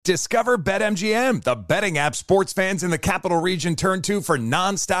Discover BetMGM, the betting app sports fans in the capital region turn to for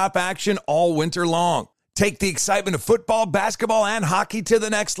nonstop action all winter long. Take the excitement of football, basketball, and hockey to the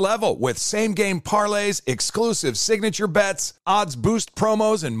next level with same-game parlays, exclusive signature bets, odds boost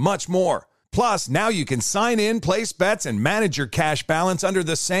promos, and much more. Plus, now you can sign in, place bets, and manage your cash balance under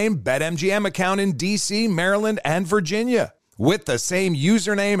the same BetMGM account in D.C., Maryland, and Virginia. With the same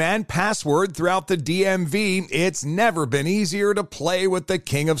username and password throughout the DMV, it's never been easier to play with the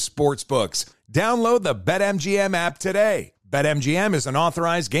king of sportsbooks. Download the BetMGM app today. BetMGM is an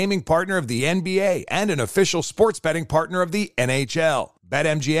authorized gaming partner of the NBA and an official sports betting partner of the NHL.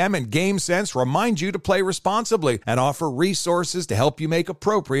 BetMGM and GameSense remind you to play responsibly and offer resources to help you make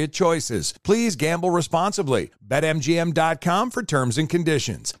appropriate choices. Please gamble responsibly. BetMGM.com for terms and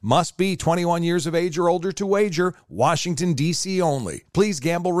conditions. Must be 21 years of age or older to wager. Washington, D.C. only. Please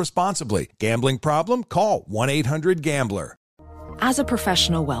gamble responsibly. Gambling problem? Call 1-800-GAMBLER. As a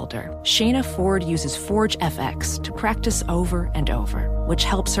professional welder, Shayna Ford uses Forge FX to practice over and over, which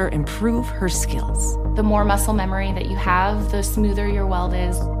helps her improve her skills. The more muscle memory that you have, the smoother your weld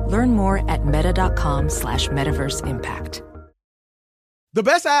is. Learn more at meta.com/metaverse impact. The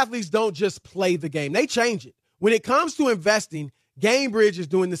best athletes don't just play the game, they change it. When it comes to investing, GameBridge is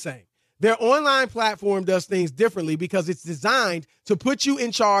doing the same. Their online platform does things differently because it's designed to put you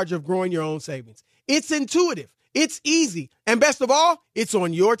in charge of growing your own savings. It's intuitive. It's easy. And best of all, it's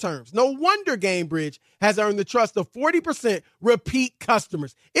on your terms. No wonder GameBridge has earned the trust of 40% repeat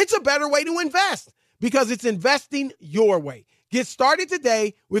customers. It's a better way to invest because it's investing your way. Get started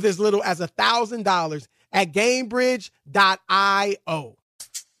today with as little as $1,000 at GameBridge.io.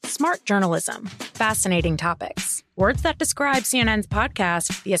 Smart journalism. Fascinating topics. Words that describe CNN's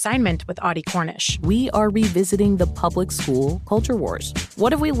podcast, The Assignment with Audie Cornish. We are revisiting the public school culture wars.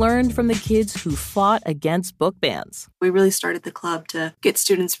 What have we learned from the kids who fought against book bans? We really started the club to get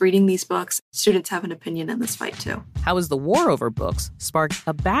students reading these books. Students have an opinion in this fight, too. How has the war over books sparked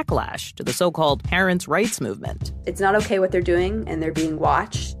a backlash to the so-called parents' rights movement? It's not okay what they're doing, and they're being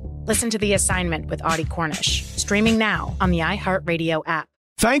watched. Listen to The Assignment with Audie Cornish. Streaming now on the iHeartRadio app.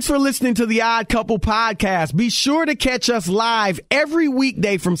 Thanks for listening to the Odd Couple podcast. Be sure to catch us live every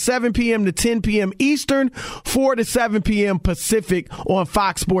weekday from 7 p.m. to 10 p.m. Eastern, 4 to 7 p.m. Pacific on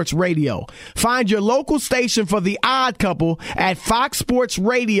Fox Sports Radio. Find your local station for the Odd Couple at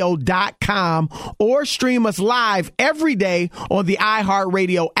foxsportsradio.com or stream us live every day on the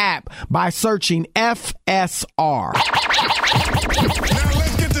iHeartRadio app by searching FSR. Now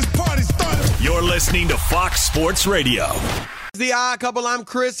let's get this party started. You're listening to Fox Sports Radio. The Odd Couple. I'm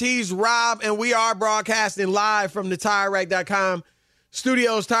Chris. He's Rob, and we are broadcasting live from the TireRack.com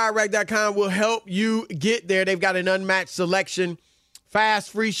studios. TireRack.com will help you get there. They've got an unmatched selection,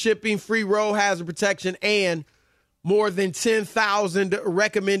 fast, free shipping, free road hazard protection, and more than 10,000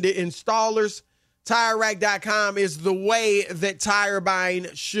 recommended installers. TireRack.com is the way that tire buying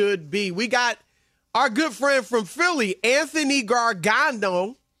should be. We got our good friend from Philly, Anthony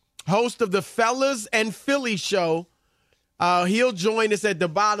Gargano, host of the Fellas and Philly show. He'll join us at the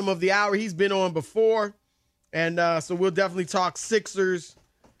bottom of the hour. He's been on before, and so we'll definitely talk Sixers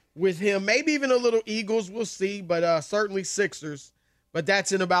with him. Maybe even a little Eagles. We'll see, but certainly Sixers. But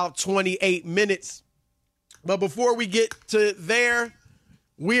that's in about 28 minutes. But before we get to there,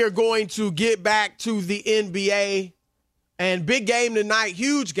 we are going to get back to the NBA. And big game tonight,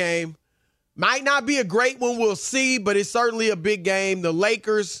 huge game. Might not be a great one, we'll see, but it's certainly a big game. The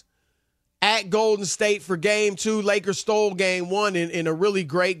Lakers at Golden State for game 2. Lakers stole game 1 in a really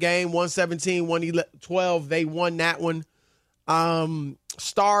great game, 117-112. They won that one.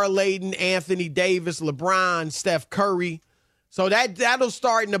 Star-laden Anthony Davis, LeBron, Steph Curry. So that'll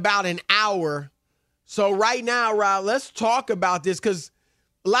start in about an hour. So right now, Rob, let's talk about this because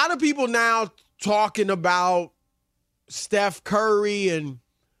a lot of people now talking about Steph Curry and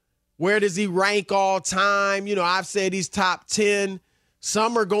where does he rank all time. You know, I've said he's top 10.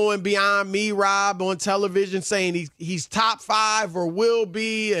 Some are going beyond me, Rob, on television saying he's top 5 or will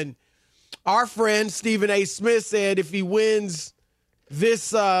be. And our friend Stephen A. Smith said if he wins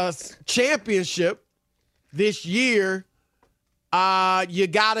this championship this year, you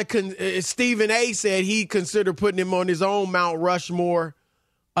got to Stephen A. said he considered putting him on his own Mount Rushmore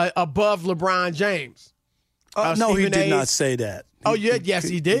above LeBron James. No, he did not say that. Yes,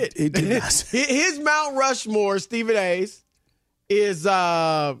 he did. He did not say his Mount Rushmore, Stephen A.'s, is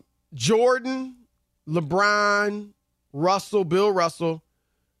Jordan, LeBron, Bill Russell,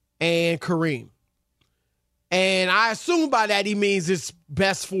 and Kareem. And I assume by that he means his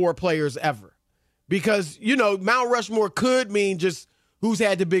best 4 players ever. Because, you know, Mount Rushmore could mean just who's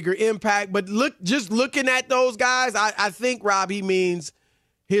had the bigger impact. But looking at those guys, I think, Rob, he means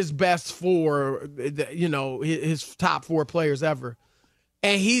his best four, his top four players ever.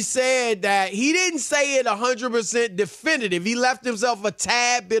 And he said that he didn't say it 100% definitive. He left himself a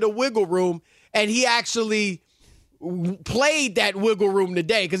tad bit of wiggle room, and he actually played that wiggle room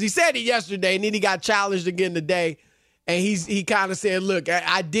today because he said it yesterday, and then he got challenged again today. And he kind of said, look,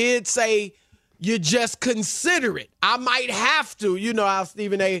 I did say you just consider it. I might have to, you know how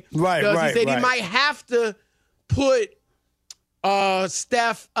Stephen A. does. He said he might have to put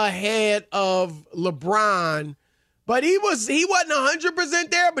Steph ahead of LeBron. But he wasn't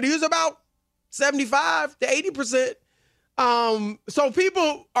 100% there, but he was about 75 to 80%. So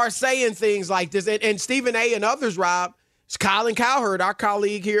people are saying things like this. And Stephen A. and others, Rob, Colin Cowherd, our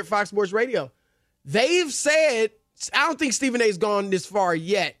colleague here at Fox Sports Radio, they've said, I don't think Stephen A.'s gone this far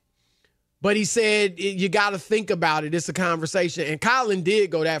yet, but he said you got to think about it. It's a conversation. And Colin did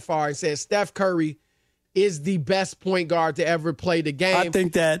go that far and said Steph Curry is the best point guard to ever play the game. I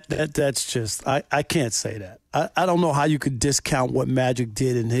think that's just, I can't say that. I don't know how you could discount what Magic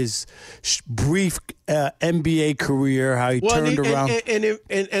did in his brief NBA career, how he turned around and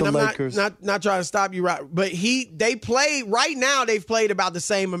I'm Lakers. not trying to stop you, right? But they play right now. They've played about the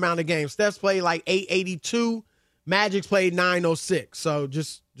same amount of games. Steph's played like 882. Magic's played 906. So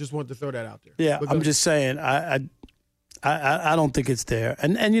just wanted to throw that out there. Yeah, I'm just saying. I don't think it's there.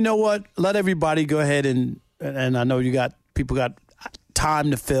 And you know what? Let everybody go ahead and I know people got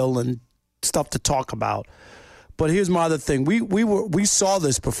time to fill and stuff to talk about. But here's my other thing. We saw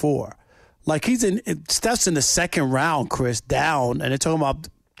this before. Like Steph's in the second round, Chris, down, and they're talking about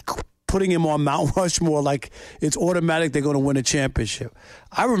putting him on Mount Rushmore like it's automatic they're going to win a championship.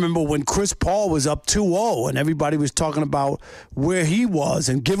 I remember when Chris Paul was up 2-0 and everybody was talking about where he was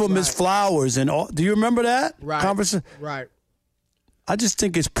and give him his flowers and all. Do you remember that conversation? Right. I just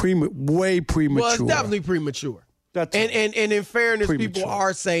think it's way premature. Well, it's definitely premature. And in fairness, people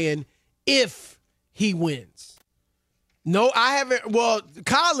are saying if he wins. No, I haven't. Well,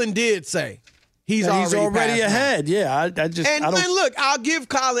 Colin did say he's already ahead. Yeah, And look, I'll give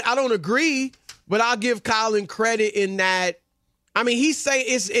Colin. I don't agree, but I'll give Colin credit in that. I mean, he's saying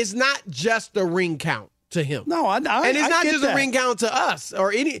it's not just a ring count to him. No, and it's not just a ring count to us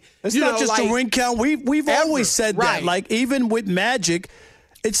or any. It's not just a ring count. We've always said that. Like even with Magic,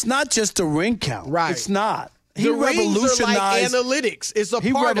 it's not just a ring count. Right. It's not. He revolutionized like analytics. It's a part of it.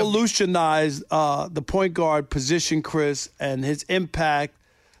 He revolutionized the point guard position, Chris, and his impact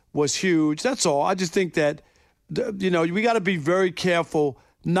was huge. That's all. I just think that we got to be very careful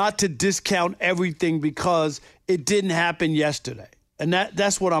not to discount everything because it didn't happen yesterday, and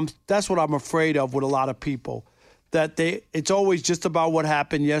that's what I'm afraid of with a lot of people. That it's always just about what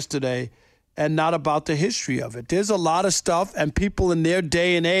happened yesterday, and not about the history of it. There's a lot of stuff, and people in their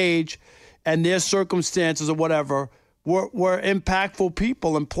day and age and their circumstances or whatever were impactful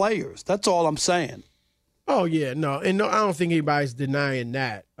people and players. That's all I'm saying. Oh, yeah, no. And no, I don't think anybody's denying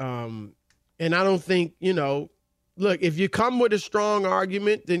that. And I don't think, look, if you come with a strong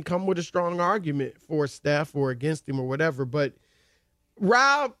argument, then come with a strong argument for Steph or against him or whatever. But,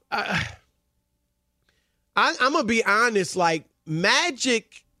 Rob, I'm going to be honest, like,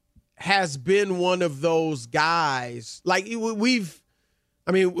 Magic has been one of those guys. Like,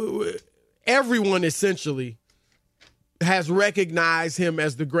 everyone essentially has recognized him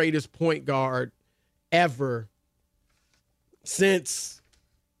as the greatest point guard ever since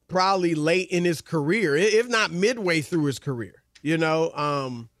probably late in his career, if not midway through his career. They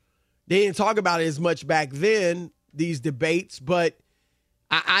didn't talk about it as much back then, these debates, but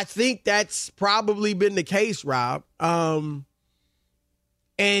I think that's probably been the case, Rob. And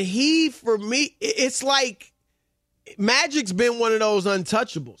for me, it's like Magic's been one of those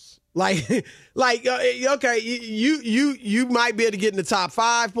untouchables. Okay, you might be able to get in the top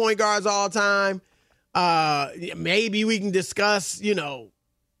 5 point guards all time. Maybe we can discuss,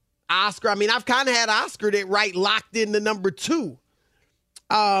 Oscar. I mean, I've kind of had Oscar locked in the number 2.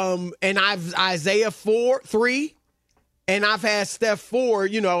 And I've Isaiah 3, and I've had Steph 4,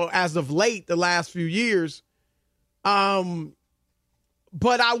 as of late, the last few years. But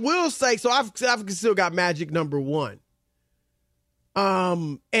I will say, so I've still got Magic number 1.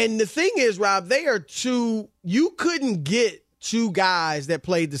 And the thing is, Rob, they are you couldn't get two guys that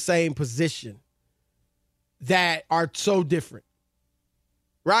played the same position that are so different,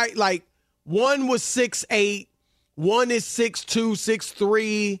 right? Like one was 6'8", one is 6'2",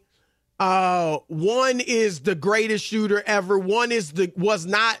 6'3". One is the greatest shooter ever. One was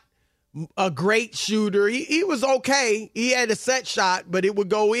not a great shooter. He was okay. He had a set shot, but it would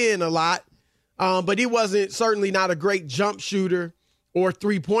go in a lot. But he wasn't certainly not a great jump shooter or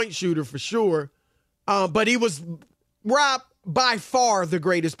 3-point shooter for sure. But he was, Rob, by far the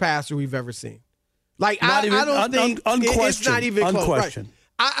greatest passer we've ever seen. Like, I don't think it's not even close. Unquestioned.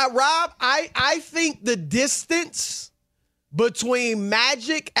 Right. Rob, I think the distance between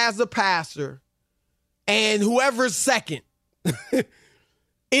Magic as a passer and whoever's second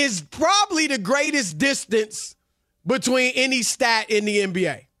is probably the greatest distance between any stat in the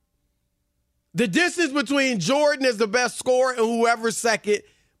NBA. The distance between Jordan as the best scorer and whoever's second,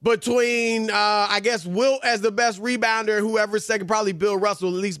 between, I guess, Wilt as the best rebounder and whoever's second, probably Bill Russell,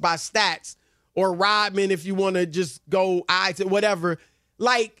 at least by stats, or Rodman if you want to just go whatever.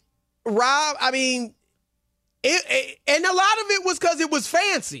 Like, Rob, I mean, and a lot of it was because it was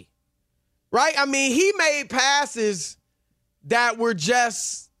fancy, right? I mean, he made passes that were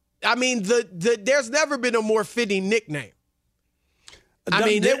just, I mean, there's never been a more fitting nickname. I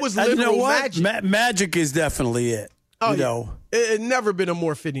mean, it was literal Magic. Magic is definitely it. Oh, yeah. It never been a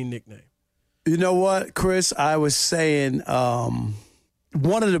more fitting nickname. You know what, Chris? I was saying one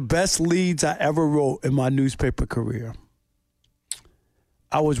of the best leads I ever wrote in my newspaper career.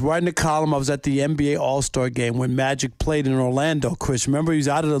 I was writing a column. I was at the NBA All-Star game when Magic played in Orlando, Chris. Remember, he was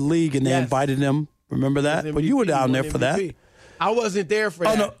out of the league, and they invited him. Remember that? MVP, but you were down there for that. I wasn't there for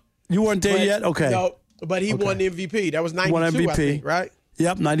that. No, you weren't there yet? Okay. No, but he won the MVP. That was 92, won MVP. I think, right?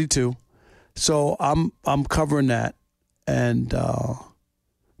 Yep, 92. So I'm covering that. And the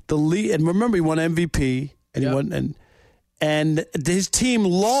lead, and remember, he won MVP, and he won, and his team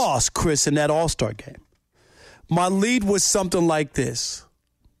lost, Chris, in that All-Star game. My lead was something like this.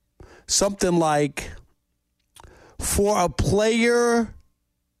 Something like, for a player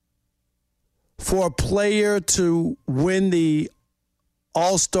to win the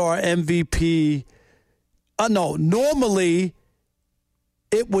All-Star MVP, normally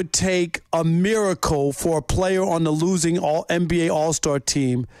it would take a miracle for a player on the losing NBA All-Star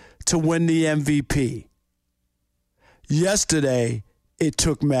team to win the MVP. Yesterday, it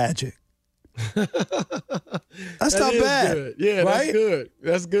took Magic. That's not bad. Good. Yeah, right?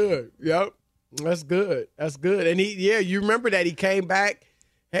 That's good. Yep. That's good. And you remember that he came back,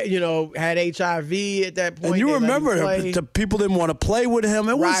 had HIV at that point. And you remember the people didn't want to play with him.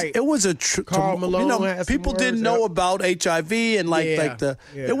 It was a Karl Malone. People didn't know about HIV and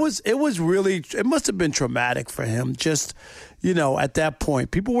it was really, it must have been traumatic for him. Just at that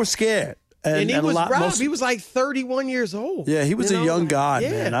point, people were scared. And he was he was like 31 years old. Yeah, he was a young guy,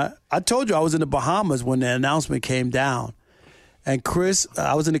 man. I told you I was in the Bahamas when the announcement came down. And Chris,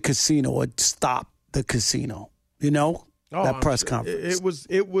 I was in the casino. It stopped the casino. That press conference.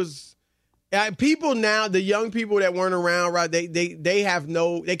 It was people now, the young people that weren't around, right?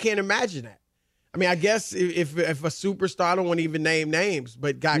 They can't imagine that. I mean, I guess if a superstar, I don't want to even name names,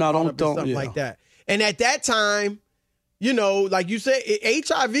 but got caught up in something like that. And at that time, like you said,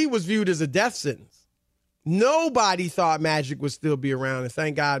 HIV was viewed as a death sentence. Nobody thought Magic would still be around, and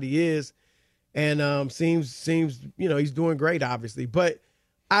thank God he is. And seems he's doing great, obviously. But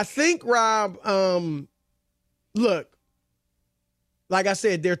I think, Rob, look, like I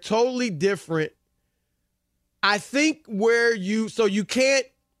said, they're totally different. I think you can't,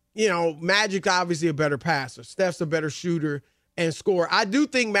 Magic's obviously a better passer. Steph's a better shooter and scorer. I do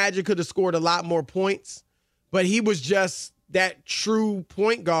think Magic could have scored a lot more points, but he was just that true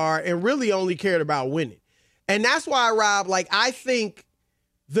point guard and really only cared about winning. And that's why, Rob, I think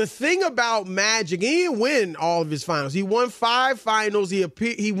the thing about Magic, he didn't win all of his finals. He won 5 finals.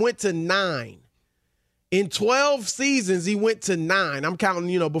 He went to 9. In 12 seasons, he went to 9. I'm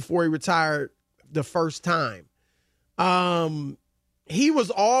counting, before he retired the first time. He was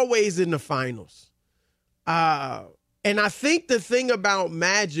always in the finals. And I think the thing about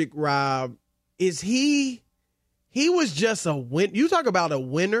Magic, Rob, is he was just a win. You talk about a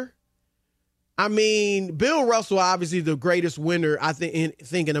winner. I mean, Bill Russell, obviously the greatest winner, I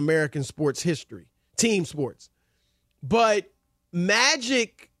think in American sports history, team sports. But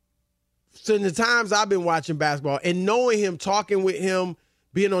Magic, in the times I've been watching basketball and knowing him, talking with him,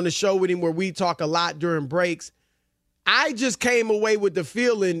 being on the show with him where we talk a lot during breaks, I just came away with the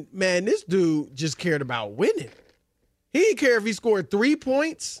feeling, man, this dude just cared about winning. He didn't care if he scored 3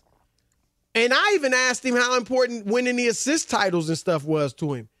 points. And I even asked him how important winning the assist titles and stuff was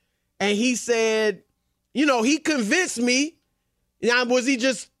to him. And he said, he convinced me. Now, was he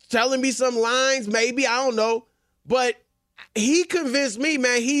just telling me some lines? Maybe, I don't know. But he convinced me,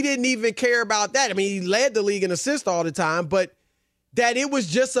 man, he didn't even care about that. I mean, he led the league in assists all the time, but that it was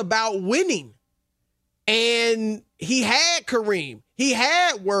just about winning. And he had Kareem. He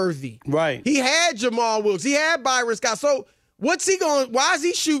had Worthy. Right. He had Jamal Wilkes. He had Byron Scott. So why is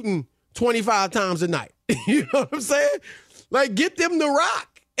he shooting 25 times a night? You know what I'm saying? Get them the rock.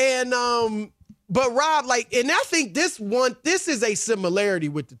 And But Rob, and I think this is a similarity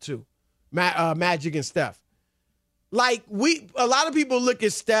with the two, Magic and Steph. A lot of people look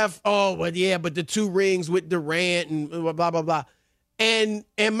at Steph, but the 2 rings with Durant and blah, blah, blah. And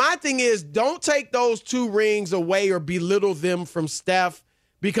my thing is, don't take those 2 rings away or belittle them from Steph,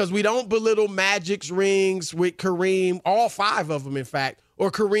 because we don't belittle Magic's rings with Kareem, all 5 of them, in fact, or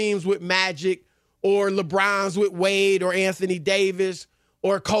Kareem's with Magic, or LeBron's with Wade or Anthony Davis,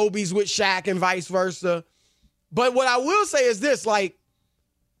 or Kobe's with Shaq and vice versa. But what I will say is this,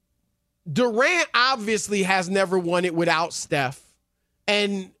 Durant obviously has never won it without Steph.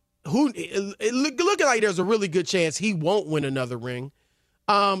 And looking like there's a really good chance he won't win another ring.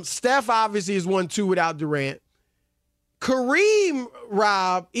 Steph obviously has won 2 without Durant. Kareem,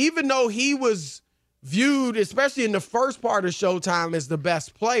 Rob, even though he was viewed, especially in the first part of Showtime, as the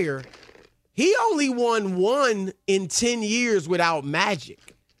best player, he only won 1 in 10 years without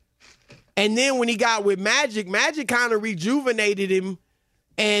Magic. And then when he got with Magic kind of rejuvenated him.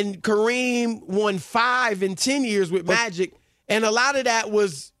 And Kareem won 5 in 10 years with Magic. And a lot of that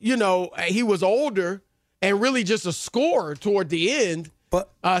was, he was older and really just a scorer toward the end,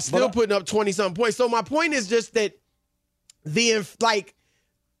 still putting up 20-something points. So my point is just that player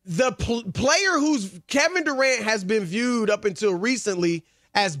who's Kevin Durant has been viewed up until recently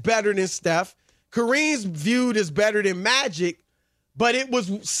as better than Steph. Kareem's viewed as better than Magic. But it was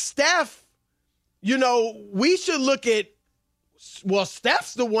Steph, we should look at,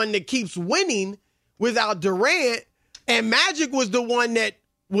 Steph's the one that keeps winning without Durant, and Magic was the one that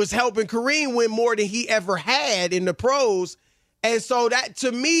was helping Kareem win more than he ever had in the pros. And so that,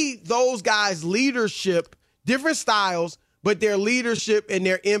 to me, those guys' leadership, different styles, but their leadership and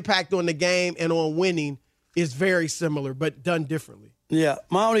their impact on the game and on winning is very similar, but done differently. Yeah,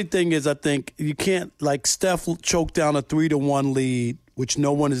 my only thing is I think you can't, Steph choked down a 3-1 lead, which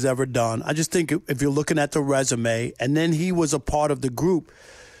no one has ever done. I just think if you're looking at the resume, and then he was a part of the group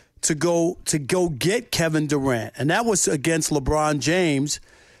to go get Kevin Durant, and that was against LeBron James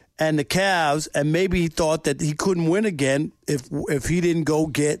and the Cavs, and maybe he thought that he couldn't win again if he didn't go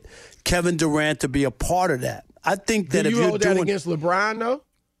get Kevin Durant to be a part of that. I think that if you're hold that against LeBron though,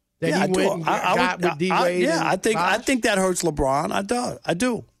 that he went and got with D-Wade. I think that hurts LeBron. I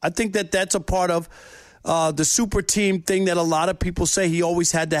do. I think that's a part of the super team thing that a lot of people say he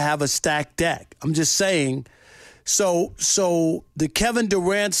always had to have a stacked deck. I'm just saying. So the Kevin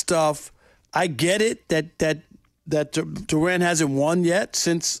Durant stuff, I get it that Durant hasn't won yet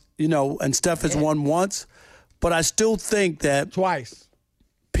since, and Steph has won once, but I still think that twice.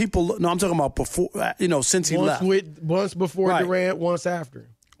 I'm talking about before, since he left. Once before Durant, once after.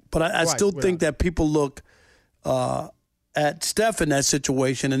 But I still think that people look at Steph in that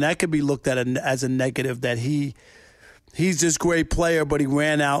situation, and that could be looked at as a negative, that he's this great player, but he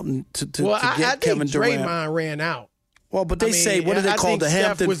ran out to get Kevin Durant. Draymond ran out. Well, but they say, what do they call the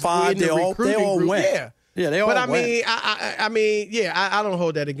Hampton Five? They all went. Yeah, they all went. But I don't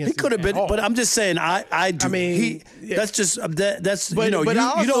hold that against him. He could have been, but I'm just saying, I do. That's just, you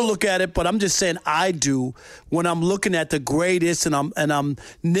don't look at it, but I'm just saying I do when I'm looking at the greatest and I'm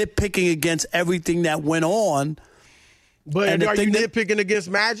nitpicking against everything that went on. But are you nitpicking against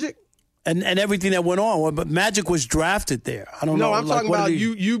Magic? And everything that went on, but Magic was drafted there. I don't know. No, I'm talking about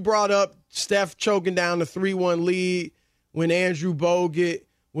you brought up Steph choking down the 3-1 lead when Andrew Bogut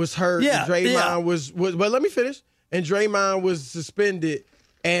was hurt. Yeah, and Draymond was. But let me finish. And Draymond was suspended,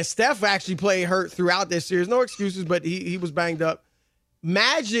 and Steph actually played hurt throughout that series. No excuses, but he was banged up.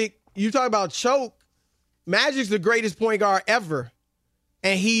 Magic, you talk about choke. Magic's the greatest point guard ever,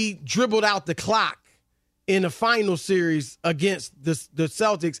 and he dribbled out the clock in the final series against the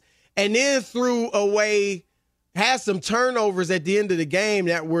Celtics, and then threw away, had some turnovers at the end of the game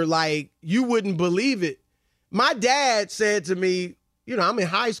that were like, you wouldn't believe it. My dad said to me, I'm in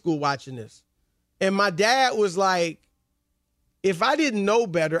high school watching this, and my dad was like, if I didn't know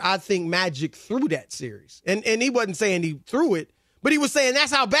better, I think Magic threw that series. And he wasn't saying he threw it, but he was saying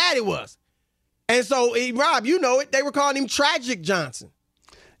that's how bad it was. And so, Rob, you know it, they were calling him Tragic Johnson.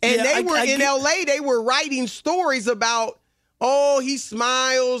 And they were in L.A., they were writing stories about, he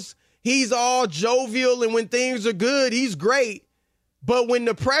smiles, he's all jovial, and when things are good, he's great. But when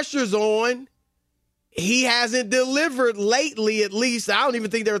the pressure's on, he hasn't delivered lately, at least. I don't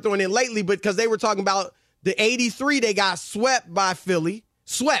even think they were throwing in lately, but because they were talking about the 83, they got swept by Philly.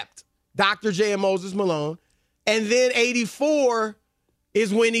 Swept. Dr. J and Moses Malone. And then 84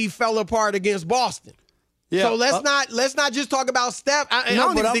 is when he fell apart against Boston. Yeah, so let's not just talk about Steph. I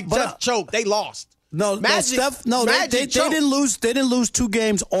don't even think Steph choked. They lost. Steph. No, they didn't lose. They didn't lose 2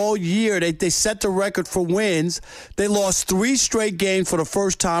 games all year. They set the record for wins. They lost 3 straight games for the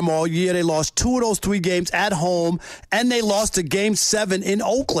first time all year. They lost 2 of those 3 games at home, and they lost a Game 7 in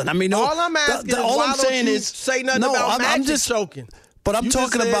Oakland. I mean, all I'm asking is say nothing about Magic I'm just choking. But I'm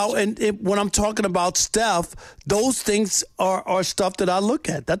talking about, when I'm talking about Steph, those things are stuff that I look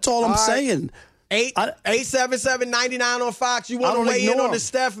at. That's all I'm saying. 877-99 on Fox. You want to weigh in on the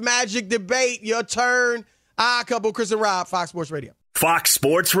Steph Magic debate? Your turn. Couple, Chris and Rob, Fox Sports Radio. Fox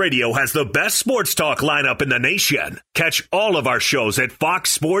Sports Radio has the best sports talk lineup in the nation. Catch all of our shows at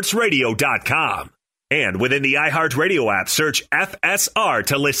foxsportsradio.com. And within the iHeartRadio app, search FSR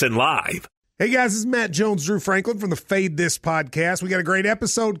to listen live. Hey guys, this is Matt Jones, Drew Franklin from the Fade This podcast. We got a great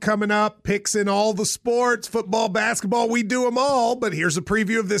episode coming up, picks in all the sports, football, basketball, we do them all. But here's a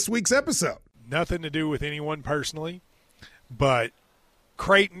preview of this week's episode. Nothing to do with anyone personally, but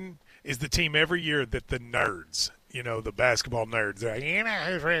Creighton is the team every year that the nerds, the basketball nerds, they're like,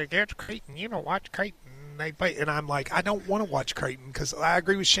 who's ready against Creighton? Watch Creighton. They play. And I'm like, I don't want to watch Creighton because I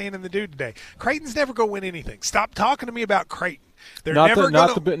agree with Shannon the dude today. Creighton's never going to win anything. Stop talking to me about Creighton. They're not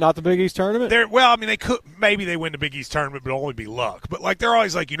the Big East tournament. They could maybe they win the Big East tournament, but it'll only be luck. But they're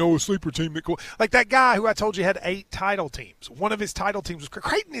always like, a sleeper team that like that guy who I told you had 8 title teams. One of his title teams was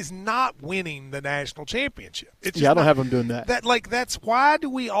Creighton is not winning the national championship. I don't have them doing that. That's why do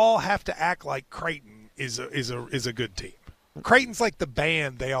we all have to act like Creighton is a good team? Creighton's like the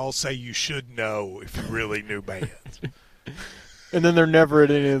band they all say you should know if you really knew bands. And then they're never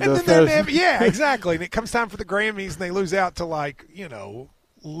at any of the yeah, exactly. And it comes time for the Grammys, and they lose out to, Lil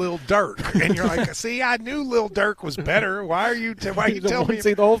Durk. And you're like, see, I knew Lil Durk was better. Why are you telling me?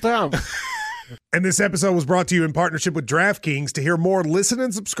 See the whole time. And this episode was brought to you in partnership with DraftKings. To hear more, listen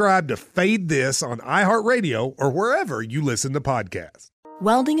and subscribe to Fade This on iHeartRadio or wherever you listen to podcasts.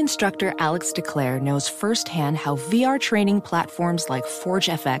 Welding instructor Alex DeClaire knows firsthand how VR training platforms like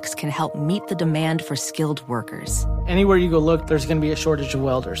ForgeFX can help meet the demand for skilled workers. Anywhere you go look, there's going to be a shortage of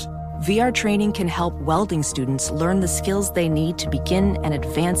welders. VR training can help welding students learn the skills they need to begin and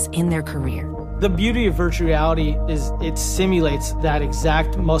advance in their career. The beauty of virtual reality is it simulates that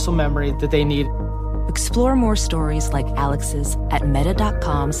exact muscle memory that they need. Explore more stories like Alex's at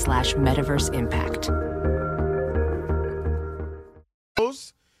meta.com/metaverseimpact.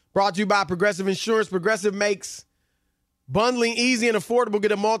 Brought to you by Progressive Insurance. Progressive makes bundling easy and affordable.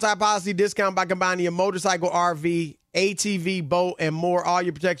 Get a multi-policy discount by combining your motorcycle, RV, ATV, boat, and more. All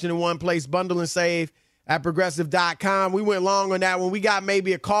your protection in one place. Bundle and save at Progressive.com. We went long on that one. We got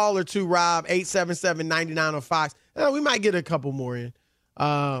maybe a call or two, Rob. 877-99 on Fox. We might get a couple more in.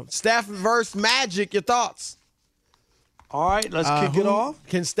 Steph versus Magic. Your thoughts? All right, let's kick it off.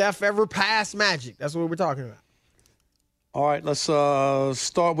 Can Steph ever pass Magic? That's what we're talking about. All right, let's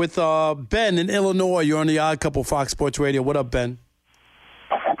start with Ben in Illinois. You're on the Odd Couple Fox Sports Radio. What up, Ben?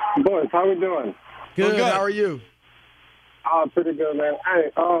 Boys, how we doing? Good. How are you? Pretty good, man. Hey,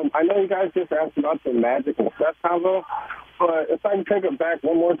 I know you guys just asked about the Magic and Steph combo, but if I can take it back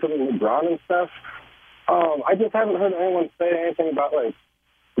one more to the LeBron and Steph, I just haven't heard anyone say anything about,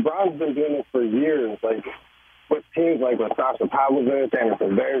 LeBron's been doing this for years, with teams like Sasha Pavlovich,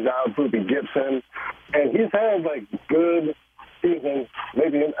 Anderson Varejao, Boobie Gibson, and he's had, good seasons,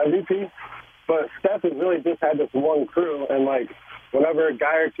 maybe an MVP, but Steph has really just had this one crew, and, whenever a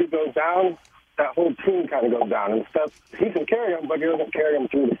guy or two goes down, that whole team kind of goes down. And Steph, he can carry them, but he doesn't carry them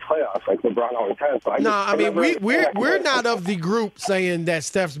through the playoffs like LeBron always has. So we're not of the group saying that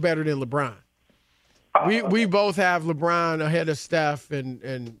Steph's better than LeBron. We both have LeBron ahead of Steph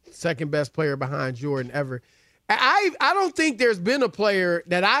and second best player behind Jordan ever. I don't think there's been a player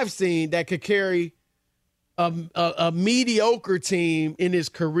that I've seen that could carry a mediocre team in his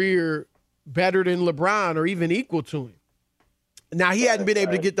career better than LeBron or even equal to him. Now, he hadn't been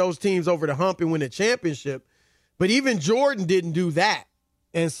able to get those teams over the hump and win a championship, but even Jordan didn't do that.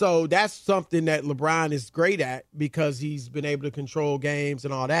 And so that's something that LeBron is great at because he's been able to control games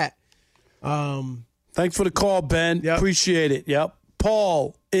and all that. Thanks for the call, Ben. Yep. Appreciate it. Yep.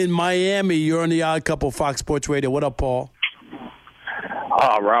 Paul in Miami, you're on the Odd Couple Fox Sports Radio. What up, Paul?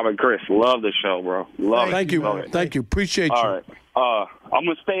 Rob and Chris, love the show, bro. Thank you. Thank you. Appreciate you. All right. I'm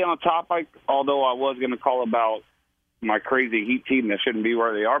going to stay on topic, although I was going to call about my crazy Heat team that shouldn't be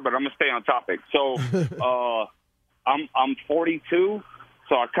where they are, but I'm going to stay on topic. So I'm 42,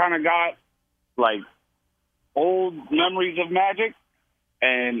 so I kind of got, old memories of Magic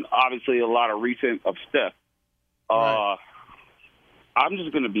and obviously a lot of recent of Steph. Right. I'm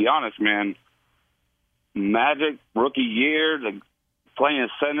just going to be honest, man. Magic, rookie year, playing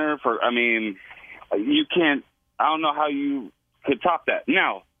center you can't, I don't know how you could top that.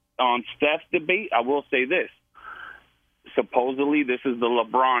 Now, Steph's debate, I will say this. Supposedly, this is the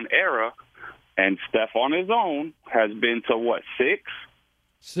LeBron era, and Steph on his own has been to what, 6?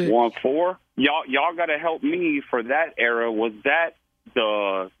 1, 4. Y'all got to help me for that era. Was that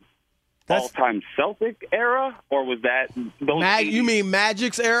the all-time Celtic era, or was that those? You mean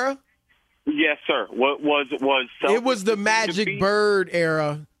Magic's era? Yes, sir. What was Celtic? It was the Magic Bird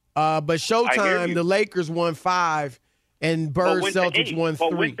era, but Showtime, the Lakers won 5, and Bird Celtics won 3.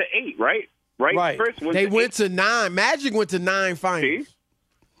 Went to 8, right? Right. Chris, they went to 9. Magic went to 9 finals.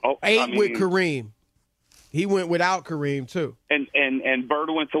 Oh, 8 with Kareem. He went without Kareem too. And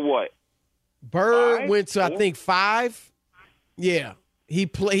Bird went to what? Bird went to, I think, 5. Yeah.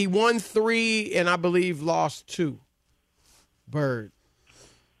 He won 3 and I believe lost 2. Bird.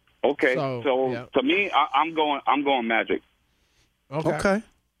 Okay. So to me, I'm going Magic. Okay.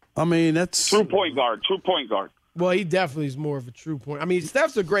 I mean, that's true point guard. Well, he definitely is more of a true point. I mean,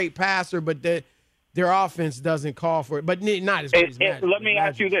 Steph's a great passer, but their offense doesn't call for it. But not as good as Magic. Let me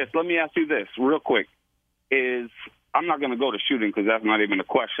ask you this real quick. I'm not going to go to shooting because that's not even a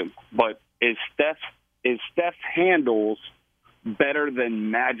question. But is Steph's handles better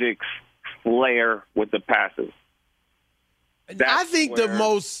than Magic's flair with the passes? I think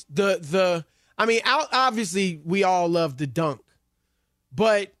obviously we all love the dunk,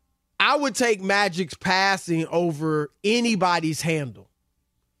 but I would take Magic's passing over anybody's handle.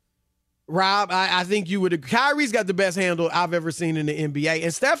 Rob, I think you would. Kyrie's got the best handle I've ever seen in the NBA,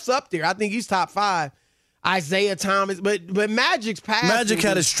 and Steph's up there. I think he's top 5. Isaiah Thomas, but Magic's passing. Magic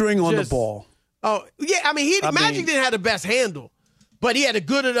had a string on the ball. Oh yeah, I mean Magic didn't have the best handle, but he had a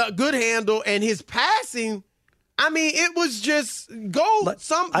good handle, and his passing. I mean, it was just young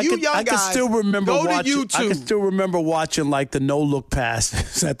guys. I can still remember watching. YouTube. I can still remember watching like the no look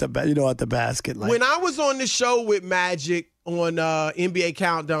passes at the basket. Like, when I was on the show with Magic on NBA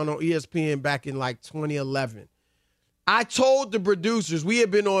Countdown on ESPN back in like 2011, I told the producers, we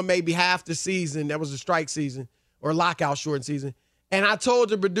had been on maybe half the season. That was a strike season or lockout shortened season, and I told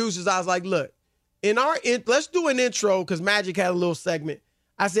the producers, I was like, look, let's do an intro because Magic had a little segment.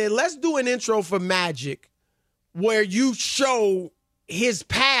 I said, let's do an intro for Magic where you show his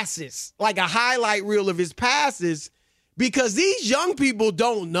passes, like a highlight reel of his passes, because these young people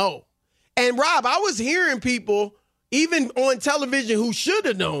don't know. And, Rob, I was hearing people, even on television who should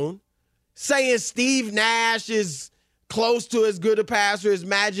have known, saying Steve Nash is close to as good a passer as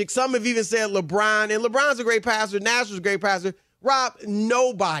Magic. Some have even said LeBron, and LeBron's a great passer. Nash was a great passer. Rob,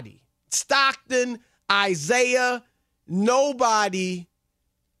 nobody. Stockton, Isaiah, nobody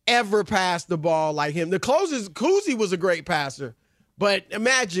ever passed the ball like him. The closest, Kuzi was a great passer, but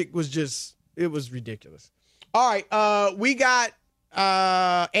Magic was it was ridiculous. All right, we got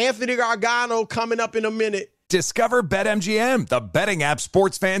Anthony Gargano coming up in a minute. Discover BetMGM, the betting app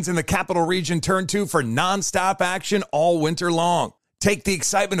sports fans in the capital region turn to for nonstop action all winter long. Take the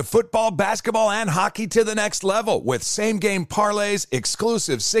excitement of football, basketball, and hockey to the next level with same-game parlays,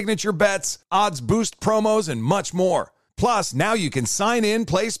 exclusive signature bets, odds boost promos, and much more. Plus, now you can sign in,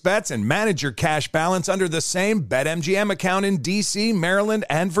 place bets, and manage your cash balance under the same BetMGM account in D.C., Maryland,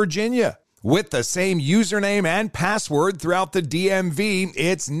 and Virginia. With the same username and password throughout the DMV,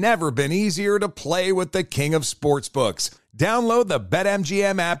 it's never been easier to play with the king of sportsbooks. Download the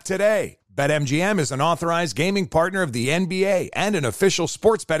BetMGM app today. BetMGM is an authorized gaming partner of the NBA and an official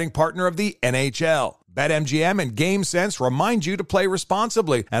sports betting partner of the NHL. BetMGM and GameSense remind you to play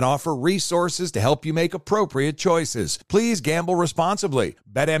responsibly and offer resources to help you make appropriate choices. Please gamble responsibly.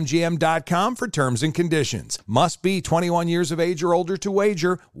 BetMGM.com for terms and conditions. Must be 21 years of age or older to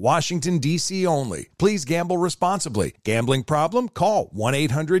wager. Washington, D.C. only. Please gamble responsibly. Gambling problem? Call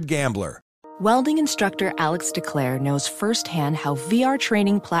 1-800-GAMBLER. Welding instructor Alex DeClaire knows firsthand how VR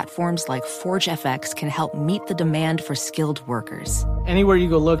training platforms like ForgeFX can help meet the demand for skilled workers. Anywhere you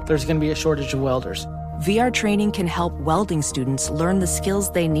go look, there's going to be a shortage of welders. VR training can help welding students learn the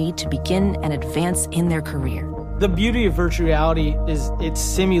skills they need to begin and advance in their career. The beauty of virtual reality is it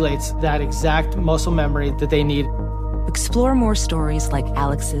simulates that exact muscle memory that they need. Explore more stories like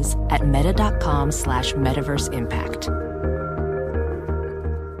Alex's at meta.com/metaverseimpact.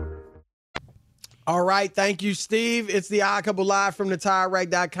 All right. Thank you, Steve. It's the Odd Couple live from the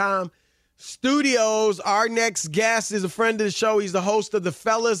TireRack.com studios. Our next guest is a friend of the show. He's the host of the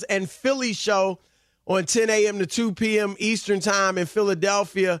Fellas and Philly show on 10 a.m. to 2 p.m. Eastern time in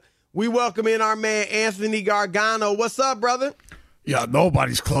Philadelphia. We welcome in our man, Anthony Gargano. What's up, brother? Yeah,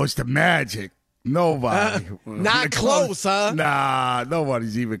 nobody's close to Magic. Nobody. Not close, huh? Nah,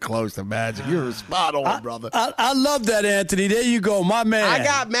 nobody's even close to Magic. You're spot on, brother. I love that, Anthony. There you go, my man. I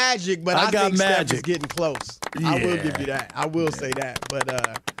got Magic, but I think Steph is getting close. Yeah. I will give you that. I will say that. But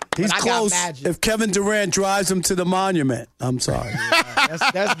He's but close. I got Magic. If Kevin Durant drives him to the monument, I'm sorry.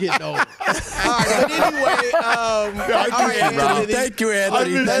 That's getting old. All right, but anyway, Thank you,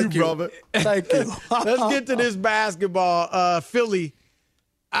 Anthony. Thank you, brother. Thank you. Let's get to this basketball. Philly.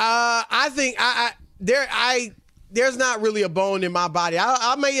 I think there's not really a bone in my body.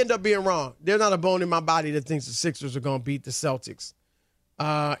 I may end up being wrong. There's not a bone in my body that thinks the Sixers are going to beat the Celtics.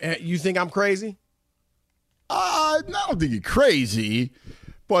 You think I'm crazy? I don't think you're crazy,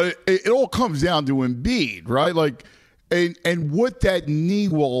 but it all comes down to Embiid, right? Like, and what that knee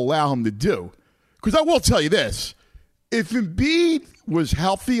will allow him to do. Because I will tell you this: if Embiid was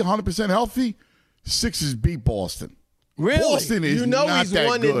healthy, 100% healthy, Sixers beat Boston. Really? Boston is not he's that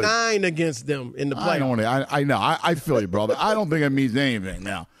 1-9 against them in the playoffs. I know. I feel you, brother. I don't think that means anything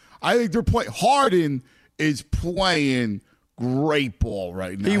now. I think they're playing. Harden is playing great ball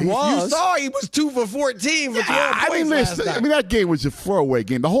right now. You saw he was 2 for 14 for 12 points last night. That game was a throwaway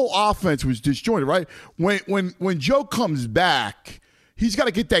game. The whole offense was disjointed, right? When Joe comes back, he's got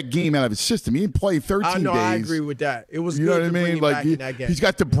to get that game out of his system. He didn't play 13 days. I agree with that. It was you good know what to I mean? bring him back in that game. He's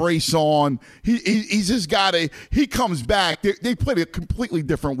got the brace on. He's just got to – he comes back. They played a completely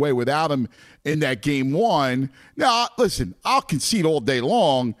different way without him in that game one. Now, listen, I'll concede all day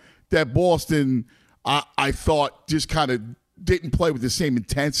long that Boston, I thought, just kind of didn't play with the same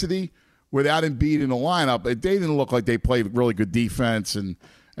intensity without Embiid in the lineup. They didn't look like they played really good defense and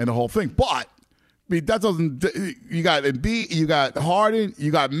the whole thing. But – I mean, that doesn't. You got Embiid, you got Harden,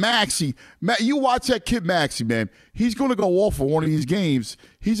 you got Maxey. You watch that kid Maxey, man. He's going to go off for one of these games.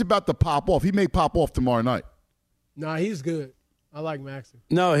 He's about to pop off. He may pop off tomorrow night. Nah, he's good. I like Maxey.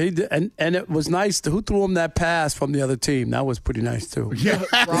 No, he did, and it was nice. Who threw him that pass from the other team? That was pretty nice too. Yeah,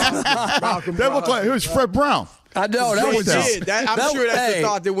 that looked like it was Fred Brown. I know that was. I'm sure that's the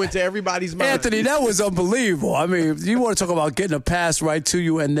thought that went to everybody's mind. Anthony, that was unbelievable. I mean, you want to talk about getting a pass right to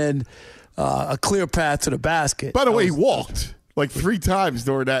you and then. A clear path to the basket. By the way, he walked like 3 times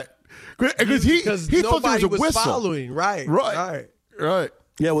during that because he thought there was a whistle. Following. Right.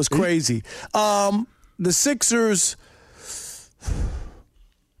 Yeah, it was crazy. The Sixers.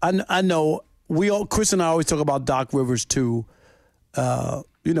 I know Chris and I always talk about Doc Rivers too.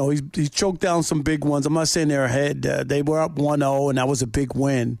 He's choked down some big ones. I'm not saying they're ahead. They were up 1-0, and that was a big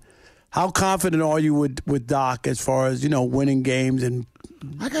win. How confident are you with Doc as far as winning games and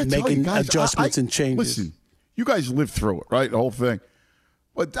making adjustments and changes? Listen, you guys lived through it, right? The whole thing.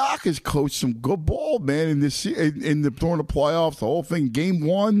 But Doc has coached some good ball, man, during the playoffs. The whole thing. Game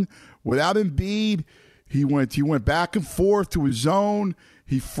 1 without Embiid, he went back and forth to his zone.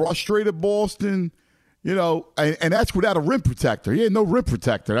 He frustrated Boston, and that's without a rim protector. He had no rim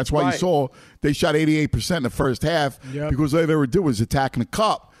protector. That's why you saw they shot 88% in the first half because all they were doing was attacking the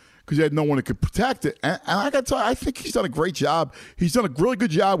cup. Because he had no one that could protect it. And I got to tell you, I think he's done a great job. He's done a really good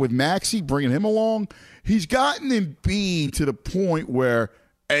job with Maxey, bringing him along. He's gotten Embiid to the point where,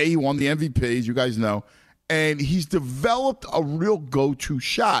 he won the MVP, as you guys know, and he's developed a real go-to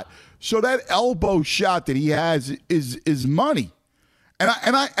shot. So that elbow shot that he has is money.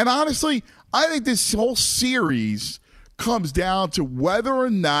 And honestly, I think this whole series comes down to whether or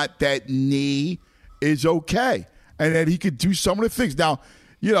not that knee is okay and that he could do some of the things. Now,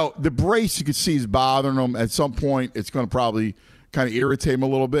 the brace you can see is bothering him. At some point, it's going to probably kind of irritate him a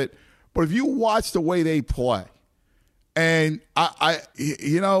little bit. But if you watch the way they play, and I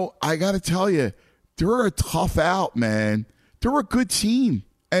got to tell you, they're a tough out, man. They're a good team,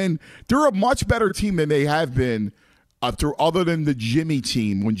 and they're a much better team than they have been other than the Jimmy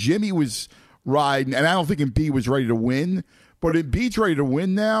team. When Jimmy was riding, and I don't think Embiid was ready to win, but Embiid's ready to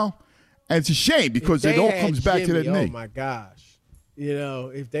win now, and it's a shame because it all comes back to that knee. Oh, my gosh.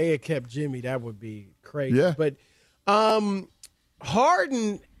 If they had kept Jimmy, that would be crazy. Yeah. But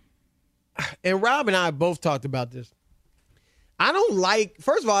Harden and Rob and I both talked about this.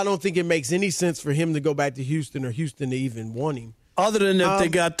 First of all, I don't think it makes any sense for him to go back to Houston or Houston to even want him. Other than if they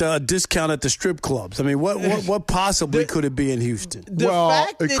got a discount at the strip clubs. I mean, what possibly could it be in Houston?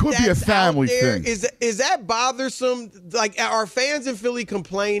 It could be a family thing. Is that bothersome? Like, are fans in Philly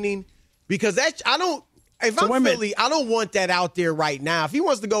complaining? Because If I'm Philly, I don't want that out there right now. If he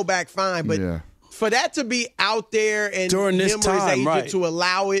wants to go back, fine. But for that to be out there and during this him time, or his agent to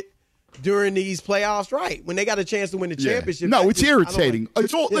allow it during these playoffs, when they got a chance to win the championship. No, it's irritating.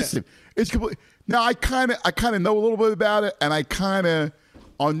 It's all listen. It's complete. Now I kind of know a little bit about it, and I kind of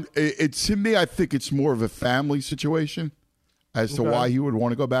to me, I think it's more of a family situation as to why he would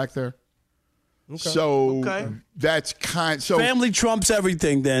want to go back there. Okay. So that's family trumps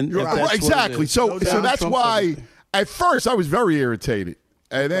everything. Then right, exactly. So that's why everything. At first I was very irritated,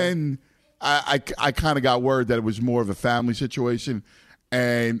 and then I kind of got word that it was more of a family situation,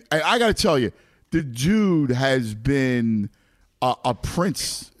 And I got to tell you, the dude has been a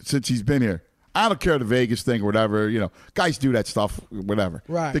prince since he's been here. I don't care the Vegas thing or whatever. Guys do that stuff, whatever.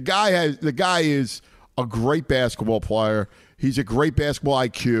 Right. The guy is a great basketball player. He's a great basketball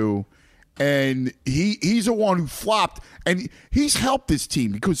IQ. And he's the one who flopped, and he's helped this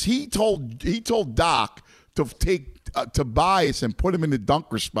team because he told Doc to take Tobias and put him in the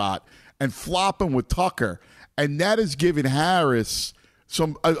dunker spot and flop him with Tucker, and that has given Harris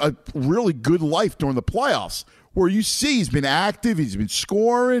a really good life during the playoffs, where you see he's been active, he's been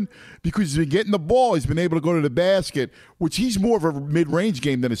scoring because he's been getting the ball, he's been able to go to the basket, which he's more of a mid-range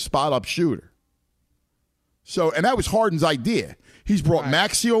game than a spot-up shooter. So, and that was Harden's idea. He's brought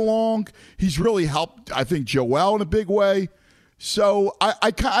Maxey along. He's really helped, I think, Joel in a big way. So I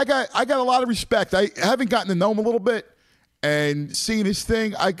got a lot of respect. I haven't gotten to know him a little bit, and seeing his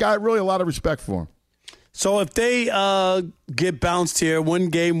thing, I got really a lot of respect for him. So if they get bounced here, win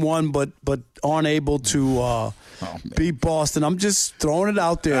game one, but aren't able to beat Boston, I'm just throwing it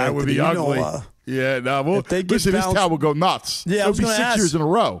out there. That would be ugly. If they get listen, bounced, this town will go nuts. Yeah, it'll be 6 years in a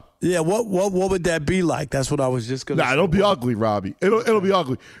row. Yeah, what would that be like? That's what I was just going to say. It'll be ugly, Robbie. It'll be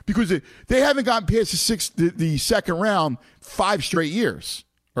ugly because they haven't gotten past the second round 5 straight years.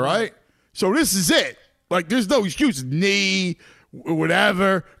 All right? So this is it. Like, there's no excuses. Knee,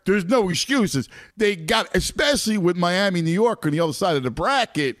 whatever. There's no excuses. They got, especially with Miami, New York on the other side of the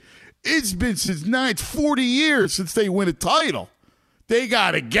bracket, it's been since 40 years since they win a title. They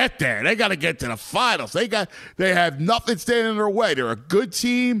got to get there. They got to get to the finals. They have nothing standing in their way. They're a good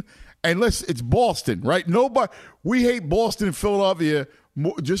team. And listen, it's Boston, right? We hate Boston and Philadelphia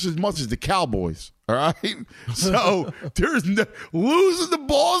just as much as the Cowboys, all right? So there's losing to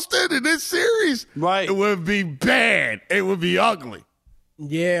Boston in this series, right? It would be bad. It would be ugly.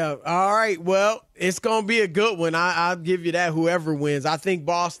 Yeah. All right. Well, it's going to be a good one. I'll give you that, whoever wins. I think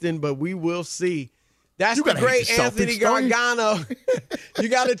Boston, but we will see. That's the great Anthony Gargano. You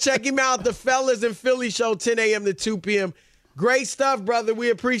got to check him out. The Fellas in Philly show, 10 a.m. to 2 p.m. Great stuff, brother.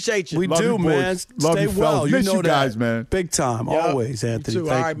 We appreciate you. We do, man. Stay well. You know you guys, man. Big time. Yep. Always, Anthony. You too.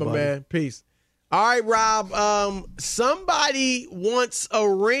 All right, my man. Peace. All right, Rob. Somebody wants a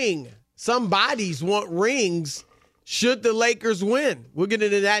ring. Somebodies want rings should the Lakers win. We'll get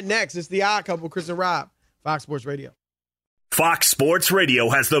into that next. It's the Odd Couple, Chris and Rob, Fox Sports Radio. Fox Sports Radio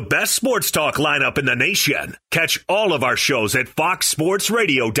has the best sports talk lineup in the nation. Catch all of our shows at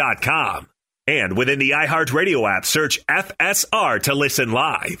foxsportsradio.com. And within the iHeartRadio app, search FSR to listen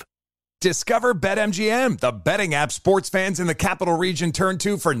live. Discover BetMGM, the betting app sports fans in the capital region turn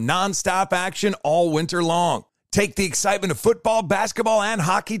to for nonstop action all winter long. Take the excitement of football, basketball, and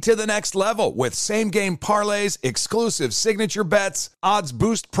hockey to the next level with same-game parlays, exclusive signature bets, odds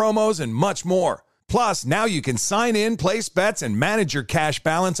boost promos, and much more. Plus, now you can sign in, place bets, and manage your cash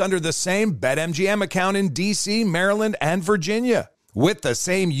balance under the same BetMGM account in D.C., Maryland, and Virginia. With the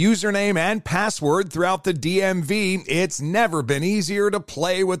same username and password throughout the DMV, it's never been easier to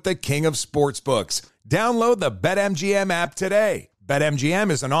play with the king of sportsbooks. Download the BetMGM app today.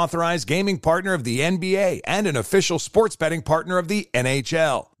 BetMGM is an authorized gaming partner of the NBA and an official sports betting partner of the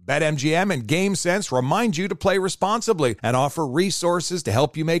NHL. BetMGM and GameSense remind you to play responsibly and offer resources to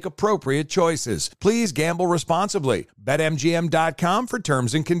help you make appropriate choices. Please gamble responsibly. BetMGM.com for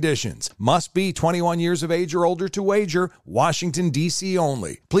terms and conditions. Must be 21 years of age or older to wager. Washington, D.C.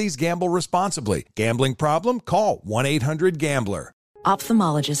 only. Please gamble responsibly. Gambling problem? Call 1-800-GAMBLER.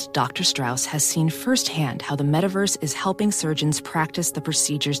 Ophthalmologist Dr. Strauss has seen firsthand how the metaverse is helping surgeons practice the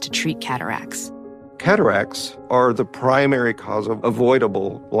procedures to treat cataracts. Cataracts are the primary cause of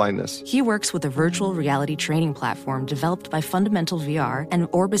avoidable blindness. He works with a virtual reality training platform developed by Fundamental VR and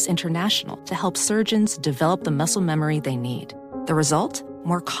Orbis International to help surgeons develop the muscle memory they need. The result?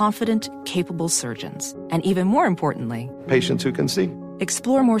 More confident, capable surgeons. And even more importantly, patients who can see.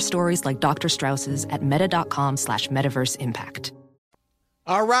 Explore more stories like Dr. Strauss's at meta.com/metaverseimpact.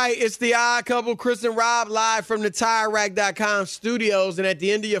 All right, it's the Odd Couple, Chris and Rob, live from the TireRack.com studios. And at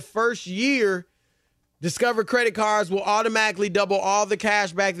the end of your first year, Discover credit cards will automatically double all the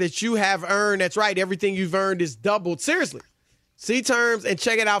cash back that you have earned. That's right. Everything you've earned is doubled. Seriously. See terms and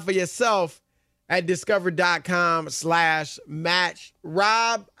check it out for yourself at discover.com/match.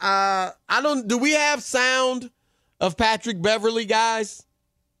 Rob, do we have sound of Patrick Beverley, guys?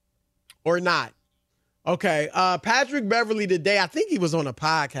 Or not? Okay. Patrick Beverley today, I think he was on a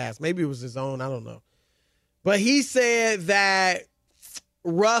podcast. Maybe it was his own. I don't know. But he said that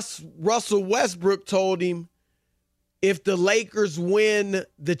Russell Westbrook told him if the Lakers win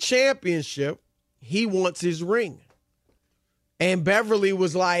the championship, he wants his ring. And Beverly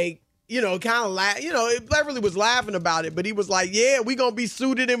was like, kind of Beverly was laughing about it, but he was like, yeah, we going to be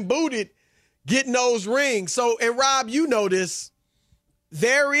suited and booted getting those rings. So, and Rob, you know this,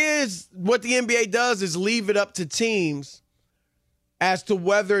 there is, what the NBA does is leave it up to teams as to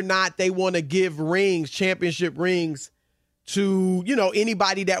whether or not they want to give rings, championship rings, to,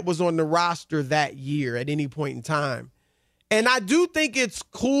 anybody that was on the roster that year at any point in time. And I do think it's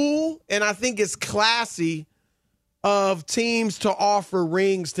cool, and I think it's classy of teams to offer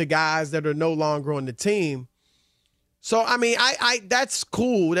rings to guys that are no longer on the team. So, I mean, I that's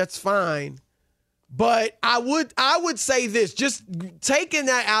cool. That's fine. But I would say this, just taking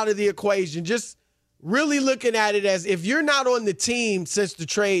that out of the equation, just really looking at it as if you're not on the team since the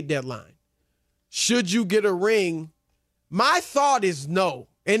trade deadline, should you get a ring? My thought is no.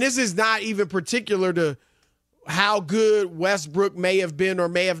 And this is not even particular to how good Westbrook may have been or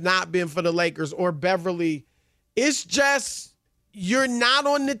may have not been for the Lakers or Beverly. It's just you're not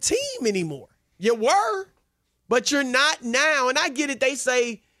on the team anymore. You were, but you're not now. And I get it. They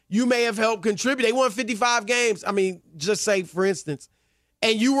say you may have helped contribute. They won 55 games. I mean, just say, for instance,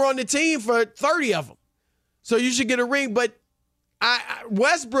 and you were on the team for 30 of them. So you should get a ring. But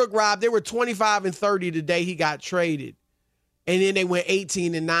Westbrook, Rob, they were 25 and 30 the day he got traded. And then they went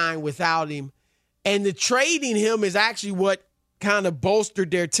 18 and 9 without him. And the trading him is actually what kind of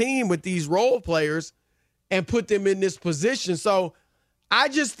bolstered their team with these role players and put them in this position. So I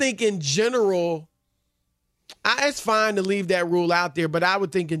just think in general, it's fine to leave that rule out there, but I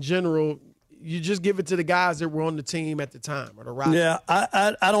would think in general, you just give it to the guys that were on the team at the time or the roster. Yeah,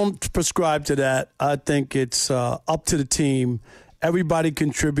 I don't prescribe to that. I think it's up to the team. Everybody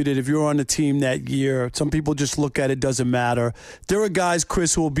contributed. If you're on the team that year, some people just look at it, doesn't matter. There are guys,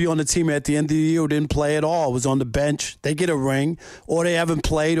 Chris, who will be on the team at the end of the year who didn't play at all, was on the bench. They get a ring, or they haven't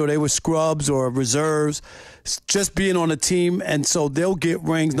played, or they were scrubs or reserves. Just being on the team, and so they'll get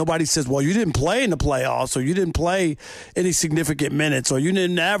rings. Nobody says, well, you didn't play in the playoffs, or you didn't play any significant minutes, or you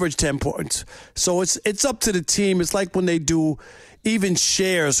didn't average 10 points. So it's up to the team. It's like when they do even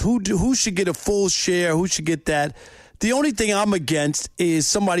shares. Who should get a full share? Who should get that? The only thing I'm against is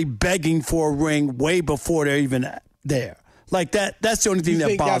somebody begging for a ring way before they're even there. Like that's the only thing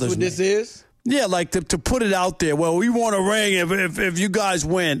that bothers me. That's what this is? Yeah, like to put it out there. Well, we want a ring if you guys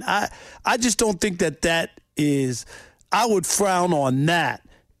win. I just don't think that is. I would frown on that.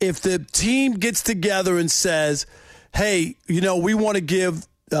 If the team gets together and says, hey, we want to give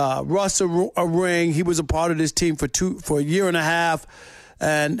Russ a ring. He was a part of this team for a year and a half.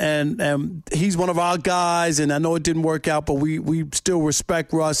 And he's one of our guys, and I know it didn't work out, but we still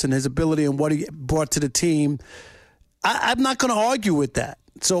respect Russ and his ability and what he brought to the team. I'm not going to argue with that.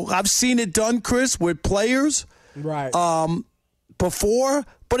 So I've seen it done, Chris, with players before,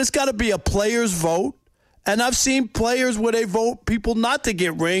 but it's got to be a player's vote. And I've seen players where they vote people not to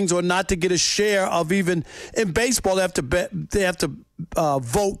get rings or not to get a share of, even in baseball, they have to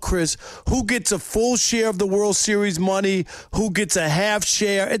vote, Chris, who gets a full share of the World Series money, who gets a half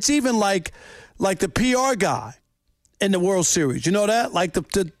share. It's even like the PR guy in the World Series. You know that? Like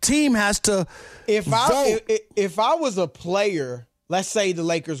the team has to vote. If I was a player, let's say the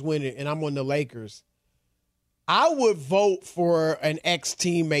Lakers win it and I'm on the Lakers, I would vote for an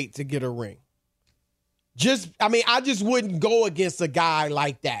ex-teammate to get a ring. I just wouldn't go against a guy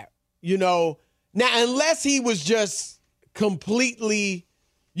like that, Now, unless he was just completely,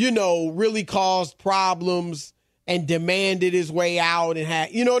 really caused problems and demanded his way out and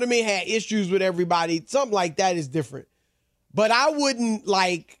had issues with everybody. Something like that is different. But I wouldn't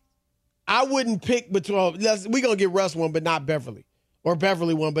pick between, we're going to get Russ one, but not Beverly, or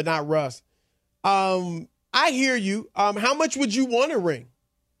Beverly one, but not Russ. I hear you. How much would you want a ring?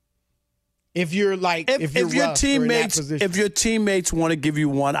 If you're if your teammates want to give you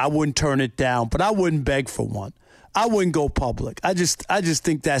one, I wouldn't turn it down, but I wouldn't beg for one. I wouldn't go public. I just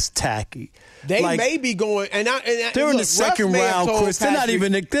think that's tacky. They may be going, they're in the second round, Chris.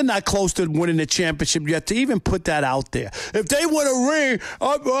 They're not close to winning the championship yet to even put that out there. If they win a ring,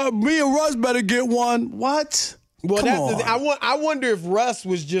 me and Russ better get one. What? Well, I wonder if Russ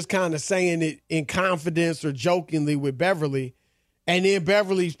was just kind of saying it in confidence or jokingly with Beverly. And then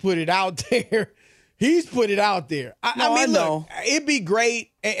Beverly's put it out there. He's put it out there. I mean, look, it'd be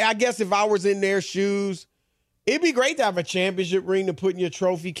great. I guess if I was in their shoes, it'd be great to have a championship ring to put in your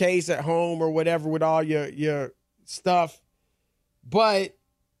trophy case at home or whatever with all your stuff. But,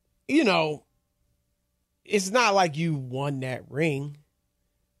 it's not like you won that ring.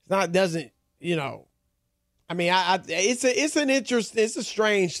 It's not, I mean, it's a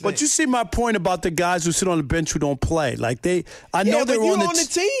strange thing. But you see my point about the guys who sit on the bench who don't play. Like I know they're on the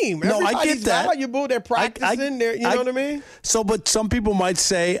team. No, I get that. Valuable. They're practicing. You know what I mean? So, but some people might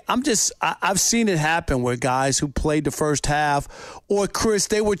say, I've seen it happen where guys who played the first half, or Chris,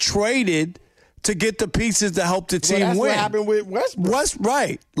 they were traded to get the pieces to help the team that's win. What happened with Westbrook.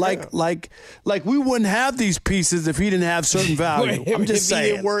 Right. Like we wouldn't have these pieces if he didn't have certain value. I'm just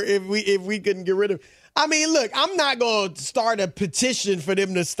saying. If we couldn't get rid of. I mean, look, I'm not going to start a petition for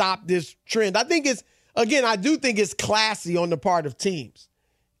them to stop this trend. I do think it's classy on the part of teams,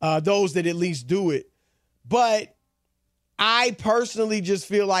 those that at least do it. But I personally just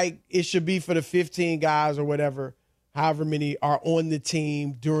feel like it should be for the 15 guys or whatever, however many are on the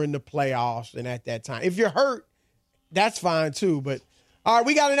team during the playoffs and at that time. If you're hurt, that's fine too. But, all right,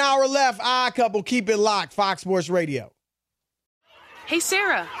 we got an hour left. Couple, keep it locked. Fox Sports Radio. Hey,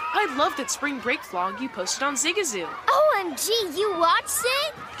 Sarah, I loved that spring break vlog you posted on Zigazoo. OMG, you watched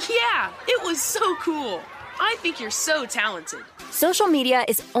it? Yeah, it was so cool. I think you're so talented. Social media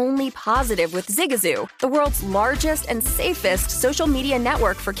is only positive with Zigazoo, the world's largest and safest social media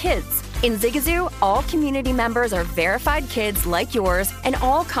network for kids. In Zigazoo, all community members are verified kids like yours, and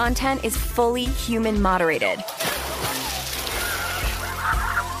all content is fully human moderated.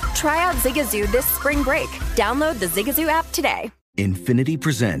 Try out Zigazoo this spring break. Download the Zigazoo app today. Infiniti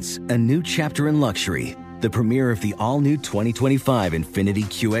presents a new chapter in luxury, the premiere of the all-new 2025 Infiniti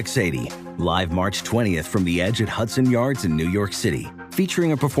QX80, live March 20th from the Edge at Hudson Yards in New York City,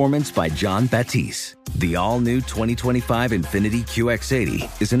 featuring a performance by John Batiste. The all-new 2025 Infiniti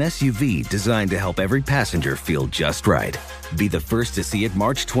QX80 is an SUV designed to help every passenger feel just right. Be the first to see it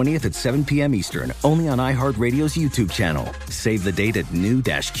March 20th at 7 p.m. Eastern, only on iHeartRadio's YouTube channel. Save the date at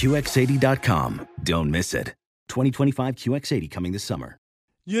new-QX80.com. Don't miss it. 2025 QX80 coming this summer.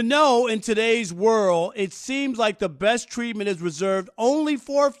 You know, in today's world, it seems like the best treatment is reserved only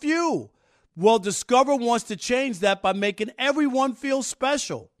for a few. Well, Discover wants to change that by making everyone feel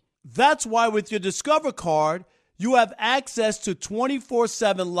special. That's why with your Discover card, you have access to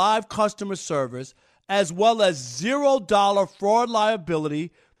 24/7 live customer service as well as $0 fraud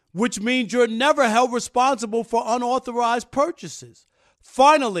liability, which means you're never held responsible for unauthorized purchases.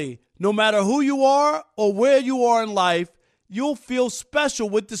 Finally, no matter who you are or where you are in life, you'll feel special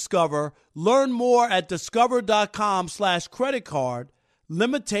with Discover. Learn more at discover.com/creditcard.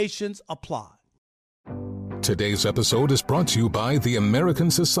 Limitations apply. Today's episode is brought to you by the American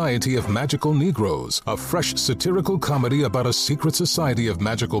Society of Magical Negroes, a fresh satirical comedy about a secret society of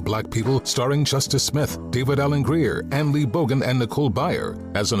magical black people starring Justice Smith, David Allen Greer, Ann Lee Bogan, and Nicole Byer.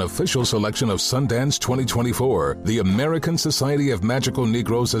 As an official selection of Sundance 2024, the American Society of Magical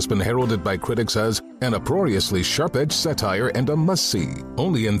Negroes has been heralded by critics as an uproariously sharp-edged satire and a must-see.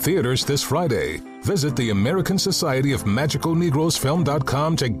 Only in theaters this Friday. Visit the American Society of Magical Negroes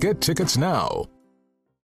film.com to get tickets now.